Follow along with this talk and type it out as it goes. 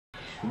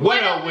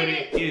What up with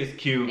it? It's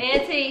Q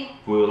and T.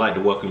 We would like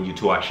to welcome you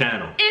to our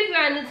channel. If you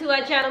are new to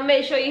our channel,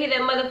 make sure you hit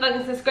that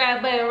motherfucking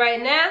subscribe button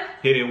right now.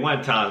 Hit it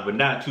 1 time, but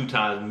not 2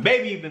 times,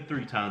 maybe even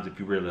 3 times if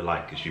you really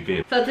like us, you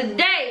feel? So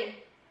today,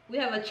 we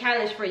have a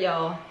challenge for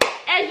y'all.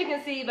 As you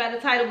can see by the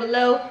title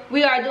below,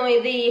 we are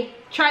doing the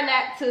try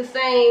not to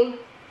sing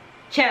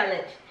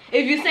challenge.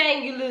 If you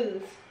sing, you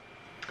lose.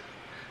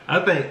 I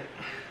think,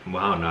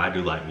 well, I don't know, I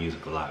do like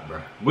music a lot, bro.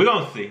 We're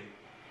gonna see.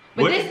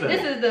 But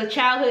this is the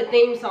childhood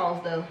theme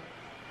songs though.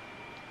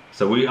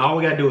 So all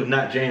we gotta do is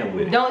not jam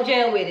with it. Don't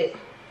jam with it.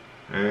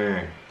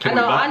 I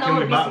know I'm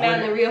gonna be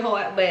smiling real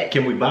hard, but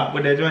can we bop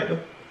with that joint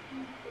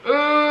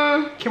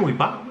though? Can we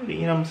bop with it?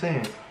 You know what I'm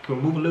saying? Can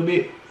we move a little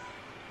bit?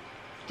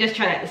 Just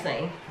try not to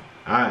sing.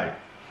 Alright.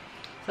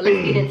 So let's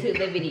get into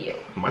the video.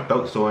 My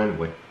throat's sore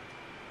anyway.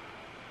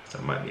 So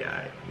it might be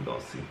alright. We're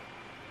gonna see.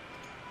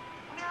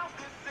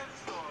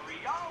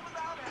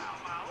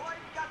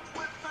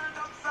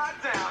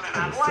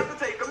 I'd like to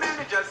take a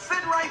minute, just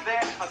sit right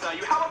there. I'll tell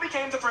you how I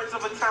became the prince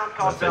of a town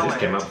called Bel Air. This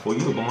came out before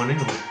you were born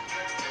anyway.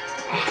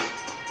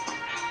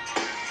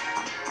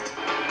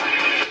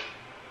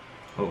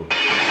 Oh.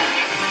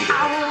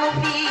 I will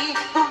be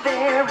the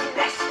very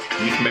best.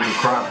 You used to make me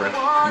cry, bro. You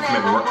used to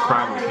make me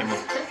cry when it came up.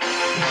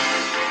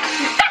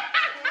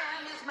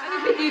 I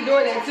think you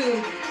doing that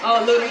too.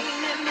 Oh, look.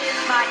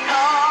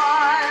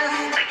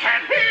 They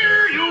can't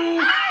hear you.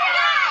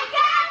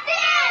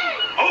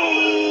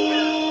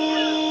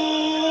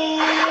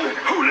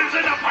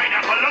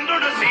 Pineapple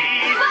under the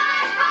sea.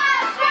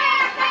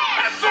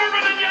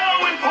 Absorbent and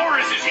yellow and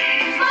porous is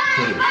he.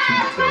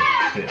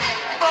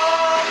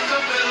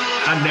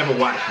 I never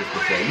watched this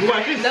before. You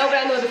watch this? No, but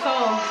I know the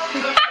song.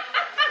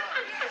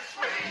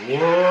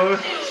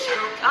 What?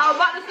 I was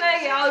about to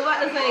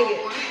sing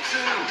it.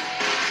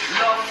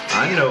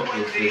 I know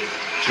if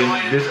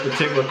this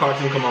particular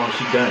cartoon come on,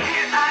 she done.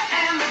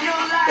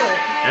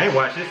 I ain't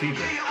watched this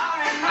either.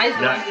 I used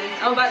to watch this.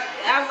 I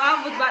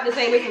was about to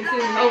sing this one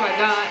too. Oh my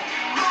god.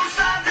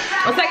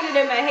 I'm taking it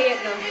in my head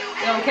though.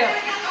 It don't count.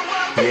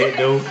 Yeah, it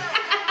do.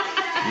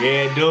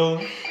 Yeah, it do.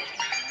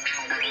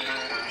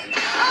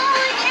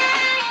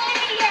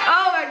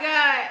 Oh my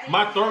god.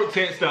 My throat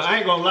tensed up. I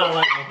ain't gonna lie,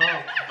 like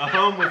a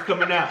hum was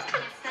coming out.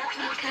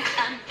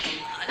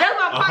 That's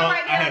my part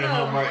right there. I had a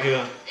hum right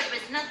here.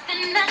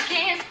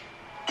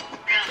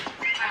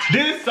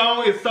 This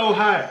song is so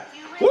hot.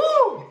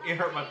 Woo! It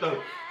hurt my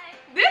throat.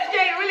 This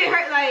Jay really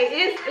hurt. Like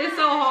it's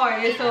so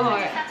hard. It's so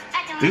hard.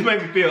 This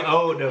made me feel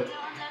old though.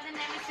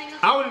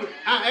 I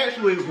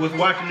actually was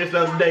watching this the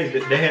other day.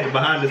 They had the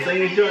behind the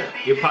scenes joint.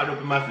 It popped up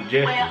in my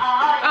suggestions.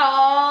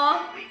 Aww.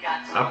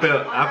 I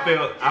felt I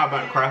was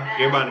about to cry.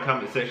 Everybody in the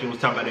comment section was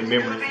talking about their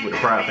memories with the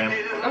Proud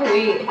Family. I'm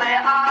weak.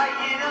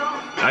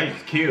 I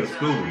used to kill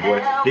school,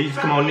 boy. They used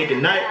to come on Nick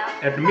at night,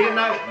 after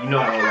midnight. You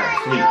know I don't like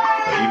to sleep.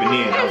 So even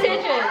then,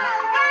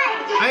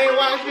 I ain't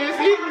watched this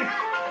either.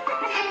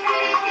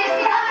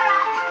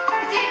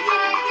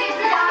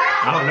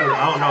 I don't know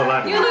a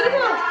lot of you look at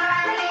him.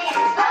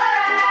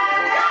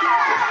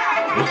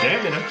 It's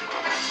jamming her.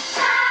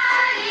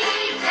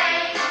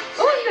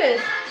 Who is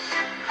this?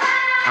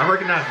 I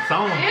recognize the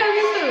song. Yeah,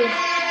 me too.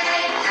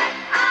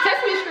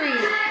 Sesame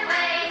Street.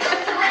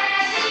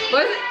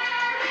 Was it?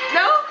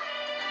 No?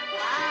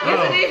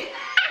 Yes, it is.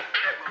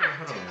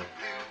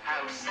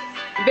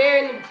 Bear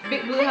in the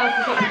Big Blue House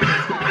or something.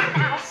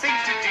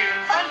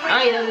 I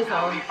ain't know this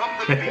song.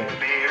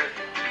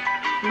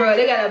 Bro,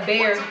 they got a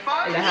bear in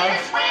the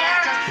house.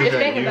 Just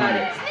think about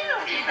it.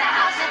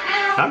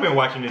 I've been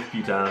watching this a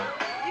few times.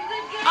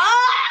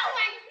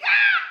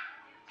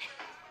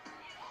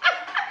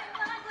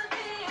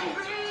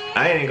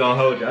 I ain't gonna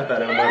hold you. I thought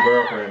that was my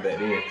girlfriend back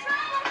then.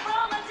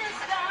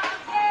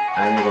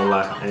 I ain't gonna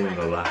lie.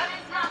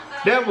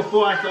 That was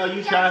before I saw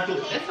you try to.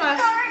 That's fine.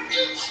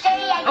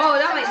 Oh,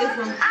 I like this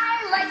one.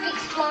 I like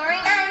exploring.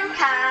 I'm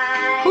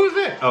Kai. Who's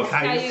that? Oh,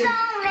 Caillou.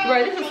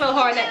 Bro, this is so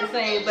hard not to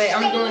sing, but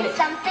I'm doing it.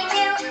 Something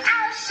new.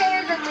 I'll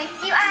share them with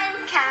you.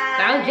 I'm Kai.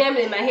 I'm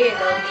jamming in my head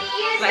though.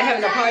 Like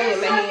having a party in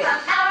my head.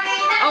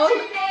 Oh.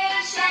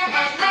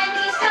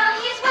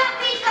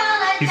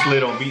 He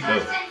slid on beat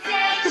though.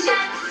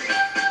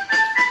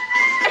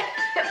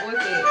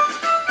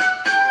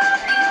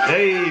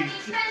 Hey,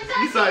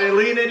 you saw that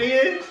leaning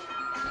in?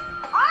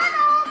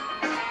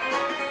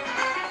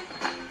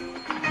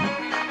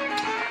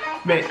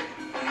 Man,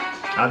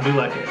 I do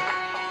like that.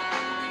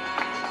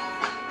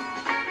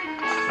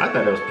 I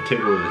thought that was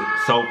particularly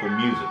soulful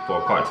music for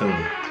a cartoon.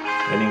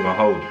 That ain't gonna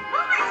hold you.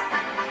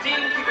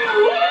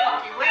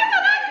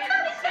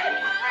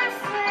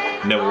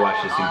 Never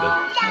watched this either.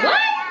 What?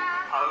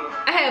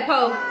 I had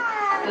Poe,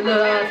 the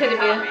little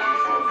teddy bear.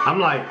 I'm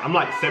like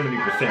 70%.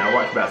 I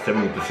watched about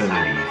 70% of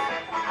these.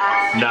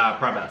 Nah,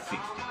 probably about 60.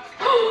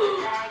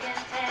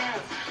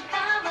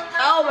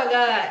 Oh my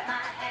god. I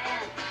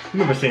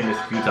remember seeing this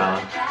a few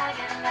times.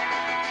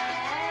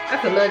 I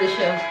could love this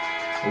show.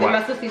 And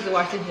my sister used to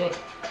watch this shit.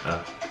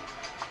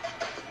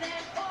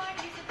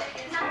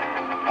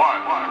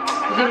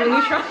 Jimmy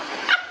Neutron.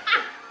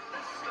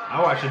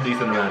 I watched a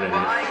decent amount of this.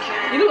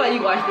 You look like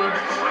you watched it.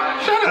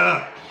 Shut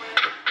up!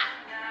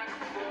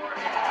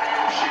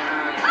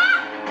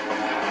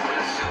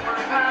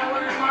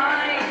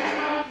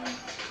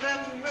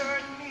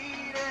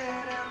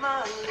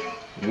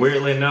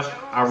 weirdly enough,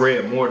 I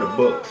read more of the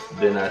books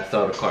than I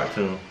saw the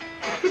cartoon.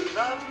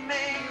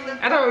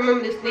 I don't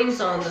remember this theme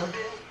song though.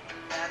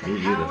 Me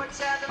either.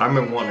 I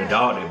remember wanting a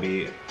dog that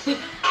big. I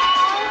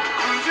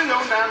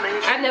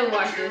never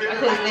watched this. I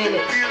couldn't stand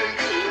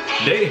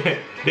it.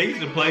 They used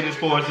to play this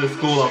for us at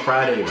school on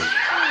Fridays.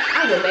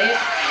 I was mad.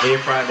 Every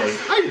Friday.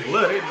 I used to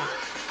love it.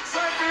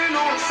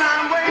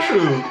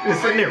 True.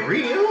 Just sitting there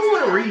reading. I don't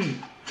want to read.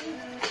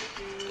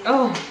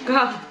 Oh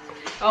God.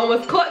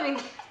 Almost caught me.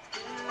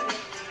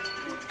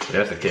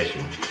 That's a catch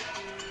one.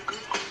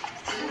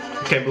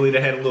 I can't believe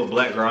they had a little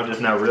black girl. I'm just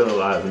not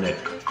realizing it.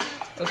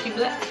 Oh, she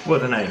black?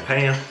 What's her name?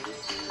 Pam?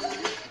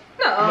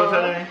 No. What's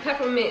her name?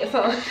 Peppermint or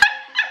something.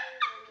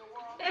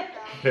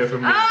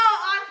 Peppermint.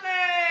 Oh,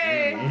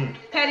 Arthur!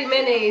 Patty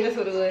Mayonnaise, that's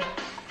what it was.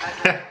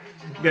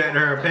 Got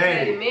her a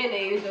Patty patty.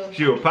 Mayonnaise though.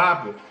 She was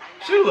popping.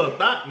 She was a little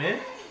thought, man.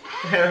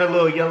 Had her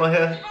little yellow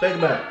hair. Think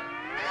about it.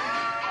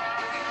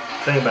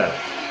 Think about it.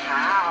 I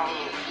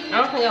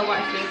don't think I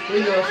watched this.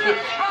 We gonna skip.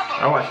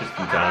 I watched this 2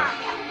 times.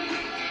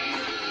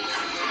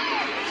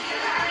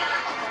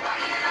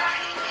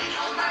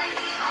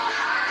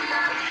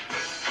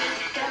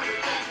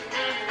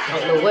 I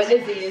don't know what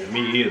this is.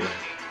 Me either.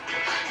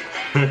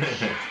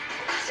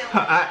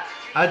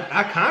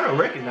 I kind of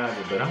recognize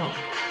it, but I don't.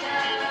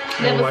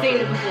 Never seen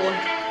it before.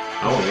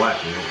 I want to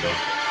watch it though.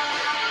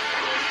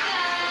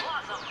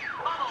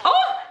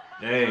 Oh!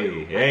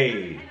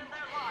 Hey.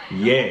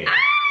 Yeah.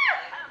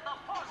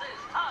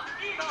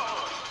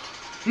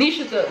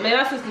 Nisha cook. Man,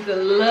 my sisters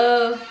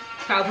love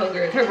Powerpuff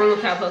Girls. Her room was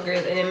Powerpuff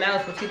Girls, and then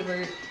Mouse was Cheetah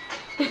Bird.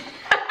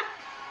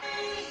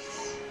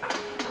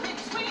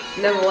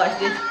 Never watched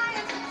this.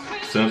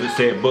 As soon as it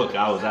said book,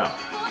 I was out.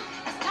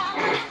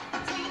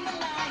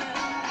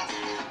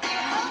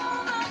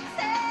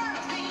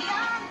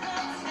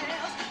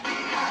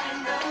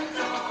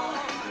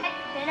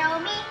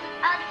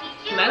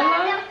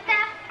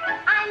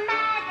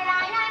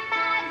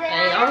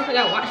 I don't think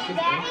I watched this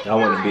though. I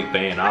wasn't a big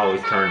fan. I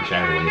always turned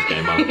channel when this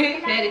came out.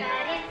 Petty.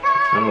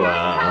 I'm like,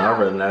 I'd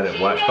rather not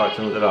watch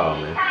cartoons at all,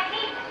 man.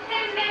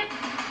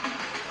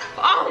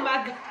 Oh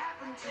my God.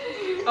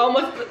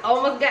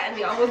 Almost got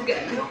me. Almost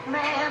got me.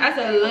 I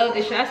said I love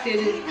this show. I still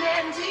didn't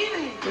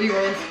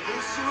reruns.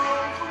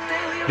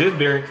 This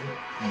very,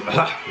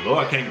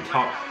 Lord, I can't even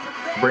talk.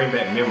 Bring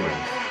back memories.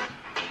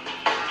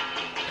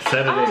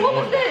 Saturday Oh, what was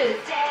morning. this?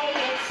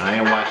 I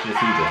ain't watched this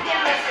either.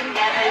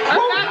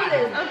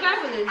 Unfabulous.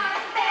 Unfabulous.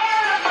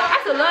 I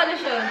still love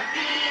this show. I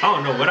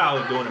don't know what I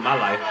was doing in my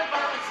life.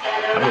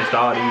 I missed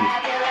all these.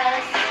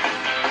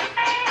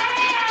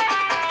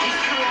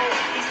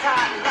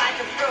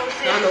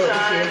 I don't know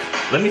what this is.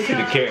 Let me see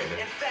the character.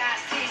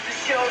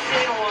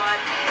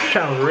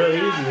 Sounds real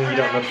easy when you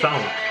don't know the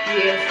song.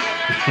 Yeah.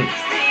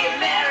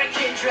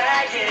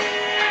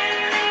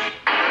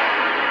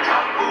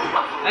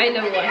 I ain't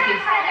never watched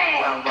this.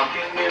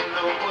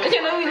 But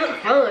you know, we look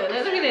fun. Look at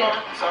that.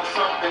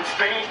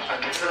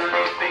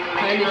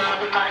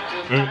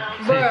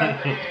 Bruh.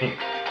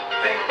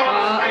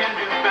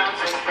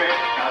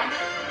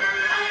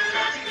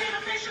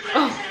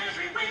 Oh.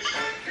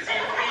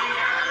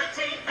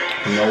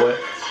 You know what?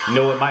 You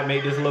know what might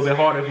make this a little bit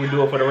harder if we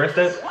do it for the rest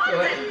of it?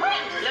 What?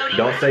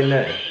 Don't say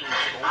nothing.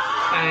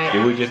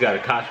 Alright. We just gotta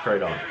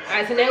concentrate on it.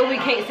 Alright, so now we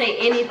can't say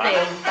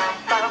anything.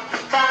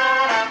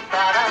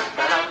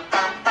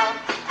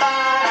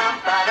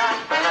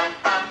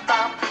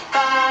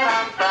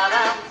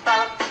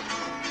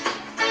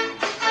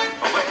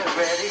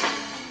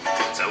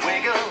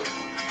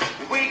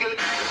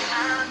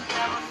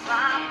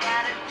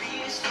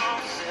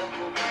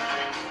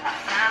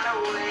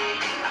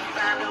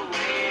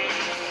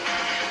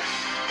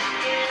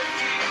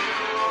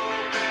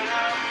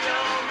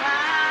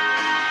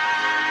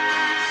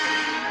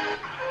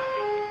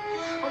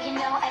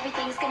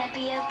 Everything's gonna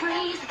be a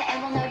breeze. At the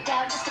end will no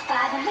doubt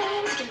justify the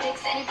means. You can fix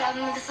any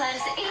problem with the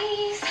slightest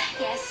ease.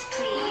 Yes,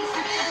 please.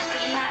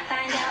 But you might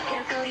find out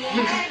it'll go to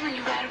your head when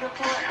you write a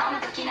report on a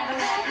book you never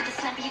read. With the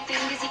snap of your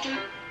fingers, you can.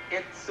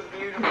 It's a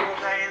beautiful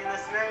day in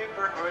this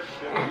neighborhood.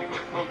 A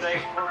beautiful day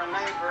for a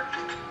neighbor.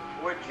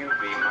 Would you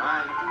be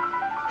mine?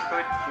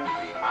 Could you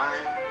be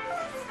mine?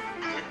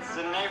 It's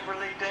a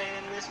neighborly day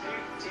in this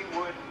beauty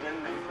wood. A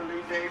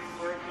neighborly day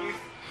for a beauty.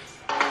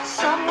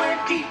 Somewhere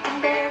deep in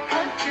Bear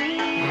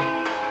Country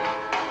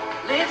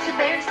lives a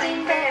bear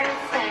named Bear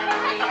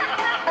family.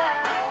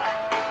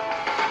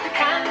 The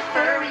kind of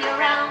furry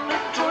around the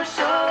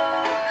torso.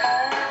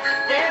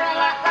 They're a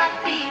lot like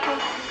people.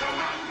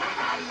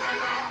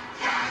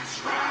 That's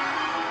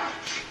right.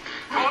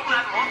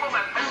 Northland Waffle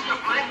and Mr.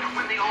 Blink,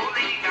 when the old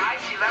lady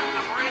died, she left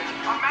the bridge.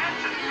 A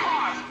mansion,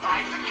 cars,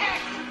 bikes, a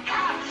cake,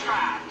 cat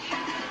scratch.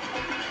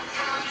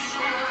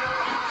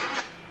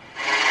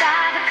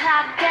 5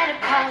 o'clock, get a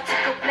call to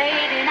go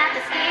blading at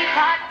the skate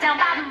park.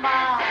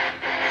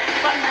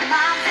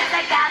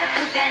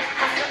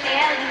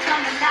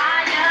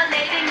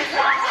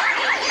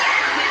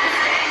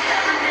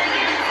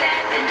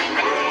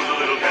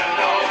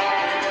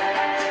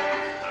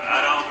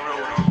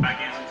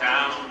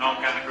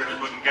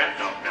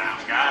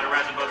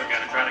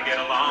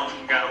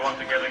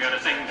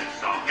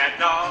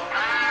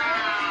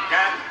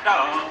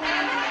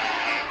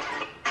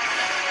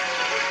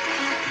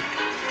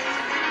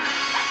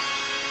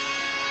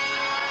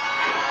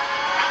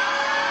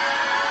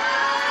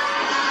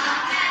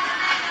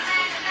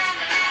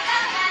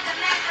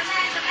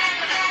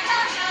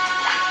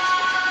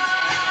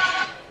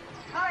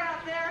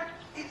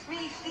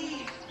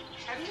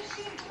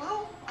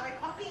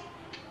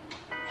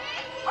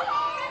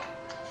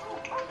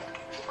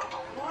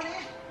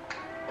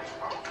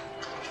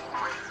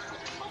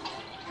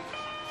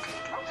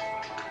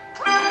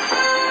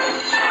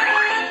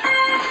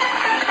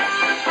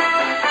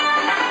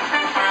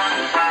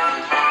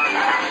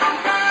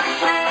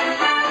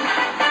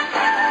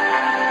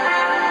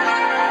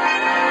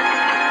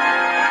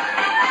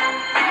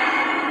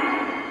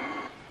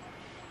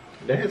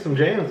 had some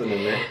jams in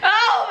them, man.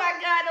 Oh my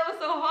God, that was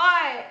so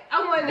hard.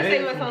 I wanted to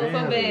say my song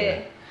so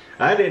bad.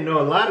 I didn't know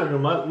a lot of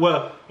them.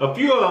 Well, a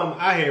few of them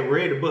I had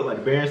read the book,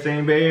 like the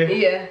Berenstain Bears.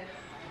 Yeah.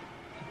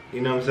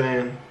 You know what I'm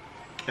saying?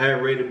 I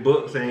had read the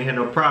books and ain't had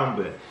no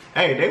problem, but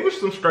hey, there was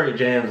some straight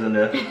jams in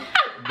there.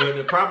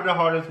 But probably the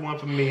hardest one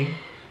for me,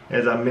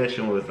 as I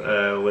mentioned, was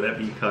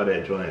whatever you call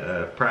that joint,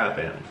 Proud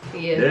Family.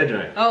 Yeah. That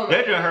joint. Oh,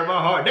 that joint hurt my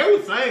heart. They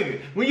was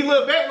singing. When you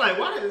look back, like,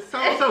 why is it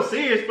sound so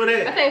serious for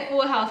that? I think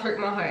Full House hurt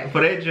my heart.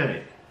 For that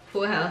joint.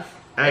 Full House.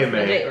 Hey, That's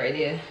man. legit right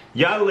there.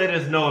 Y'all let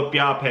us know if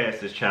y'all passed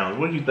this challenge.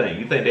 What do you think?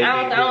 You think they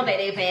I don't think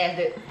they passed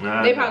it.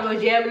 Nah, They probably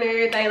was jamming and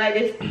everything like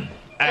this.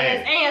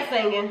 Hey. And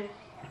singing.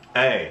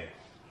 Hey,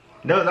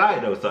 that was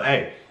alright though. So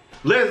hey,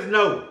 let us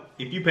know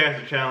if you pass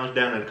the challenge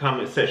down in the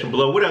comment section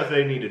below. What else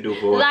they need to do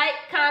for us? Like,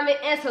 comment,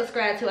 and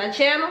subscribe to our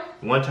channel.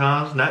 1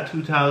 time, not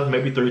 2 times,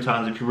 maybe 3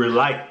 times if you really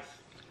like us.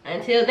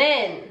 Until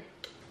then,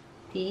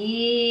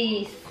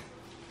 peace.